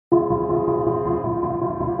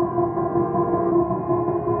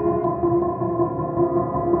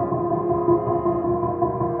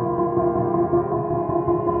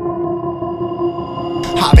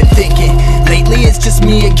just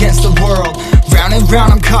me against the world. Round and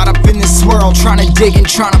round, I'm caught up in this swirl, trying to dig and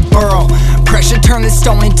trying to burrow. Pressure turned this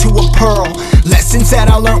stone into a pearl. Lessons that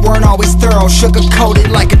I learned weren't always thorough,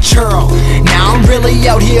 sugar-coated like a churl. Now I'm really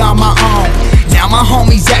out here on my own. Now my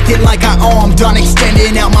homies acting like I owe 'em. Done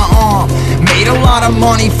extending out my arm. Made a lot of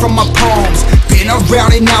money from my poems. Been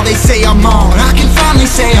around it, now they say I'm on. I can finally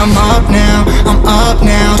say I'm up now. I'm up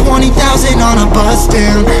now. 20,000 on a bus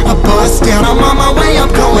down. A bus down. I'm on my way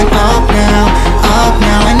up, going up now. Up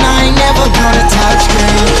now. And I ain't never gonna touch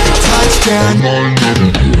down. Touchdown.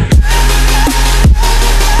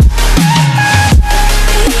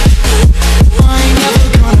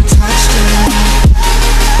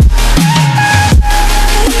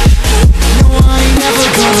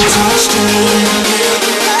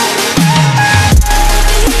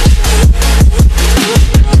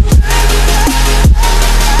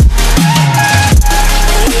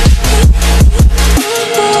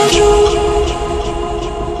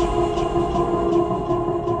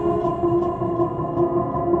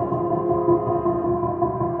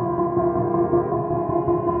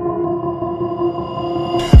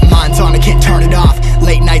 I can't turn it off.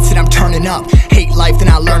 Late nights and I'm turning up. Hate life, then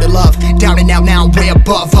I learn to love. Down and out, now I'm way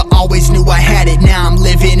above. I always knew I had it, now I'm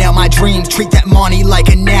living out my dreams. Treat that money like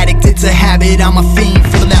an addict, it's a habit, I'm a fiend.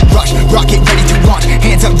 Feeling that rush, rocket ready to launch.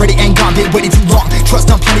 Hands up, ready and gone, been waiting too long.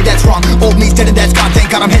 Trust on plenty, that's wrong. Old me's dead and that's gone, thank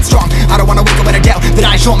God I'm headstrong. I don't wanna wake up in a doubt that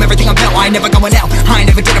I show 'em everything I'm about. I ain't never going out, I ain't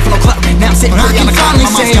never did it for no clout. Now I'm sitting pretty on the cloud,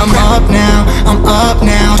 I'm say I'm up now. I'm up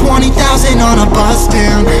now. 20,000 on a bus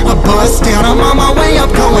down. A bus down, I'm on my way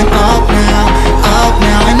up, going up now. Up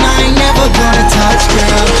now, and I ain't never gonna touch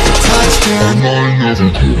down. Touchdown. I ain't never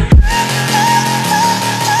gonna.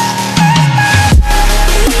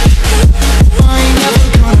 I ain't never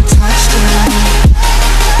gonna touch down.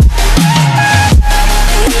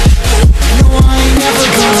 No, I ain't never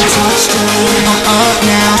gonna touch down. I'm up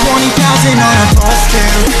now, 20,000 on a bus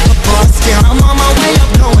down. A bus down, I'm on my way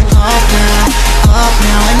up, going up now. Up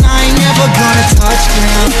now, and I ain't never gonna touch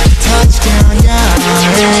down. Touchdown, yeah.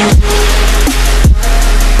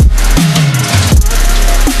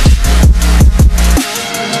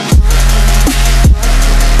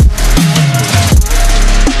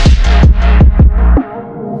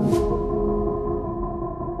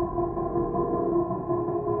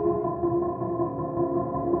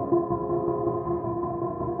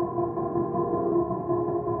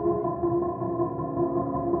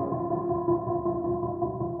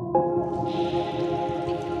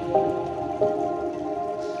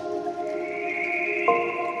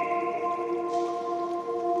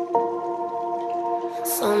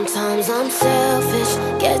 Sometimes I'm selfish,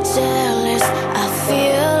 get jealous. I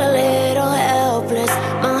feel a little helpless.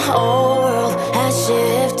 My whole world has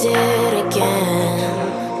shifted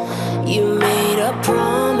again. You made a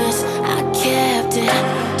promise, I kept it.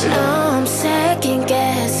 Now I'm second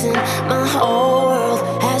guessing. My whole world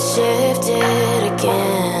has shifted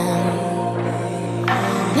again.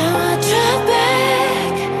 Now I drive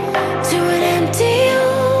back to an empty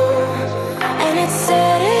room, and it's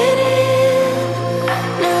setting in.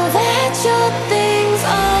 Now that your things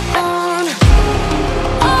are gone,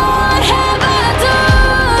 what have I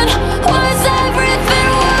done?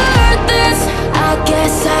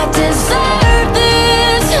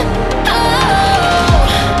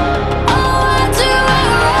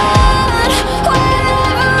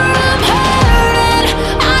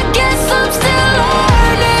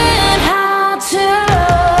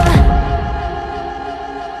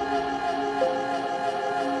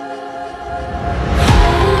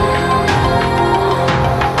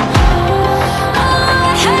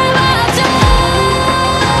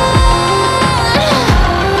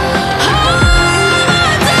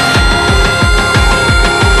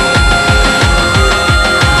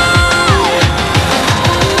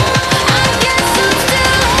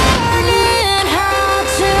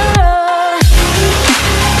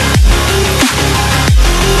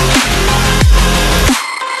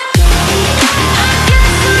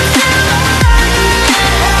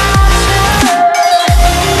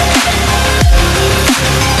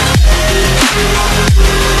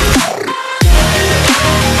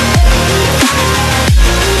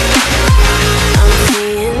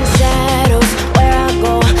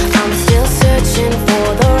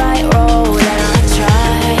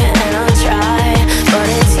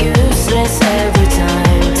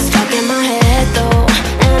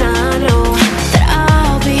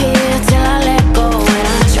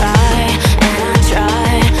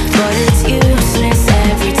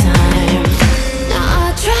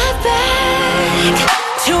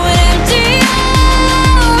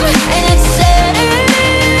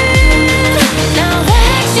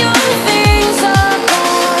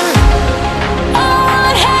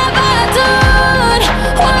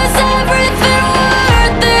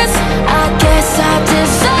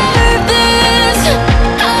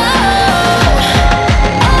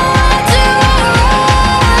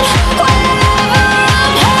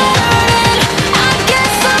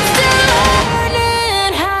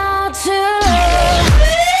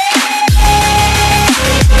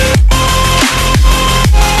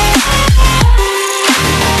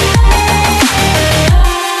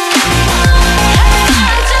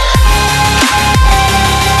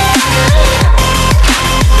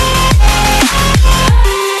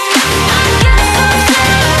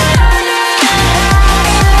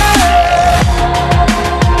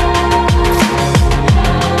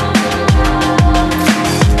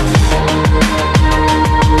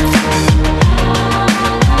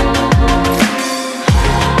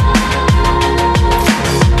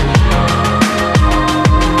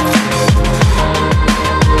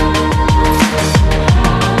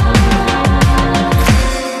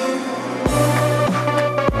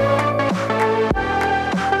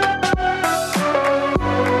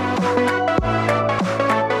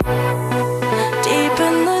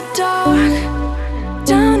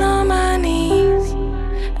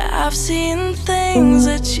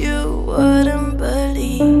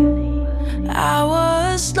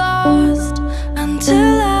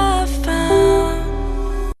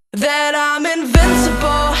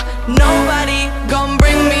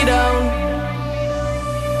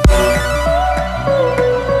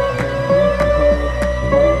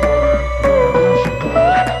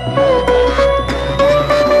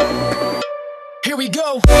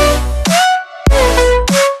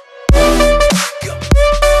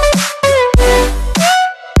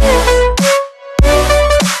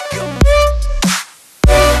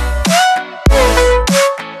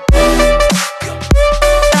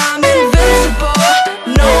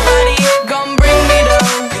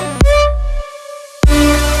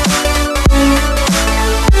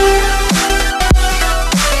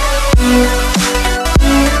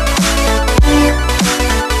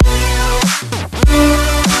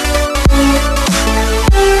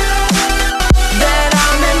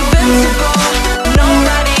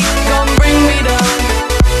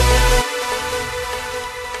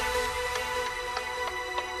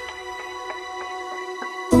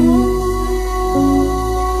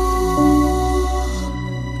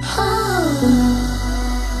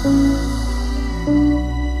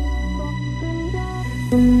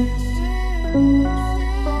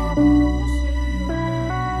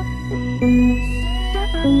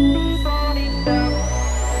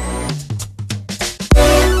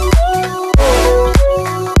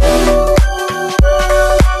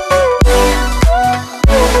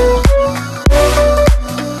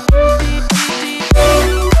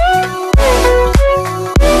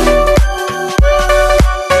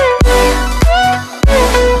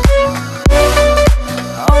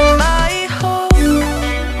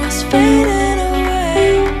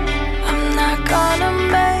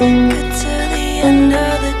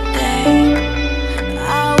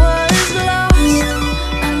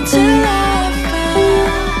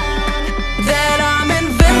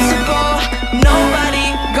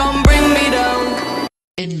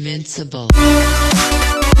 Invincible.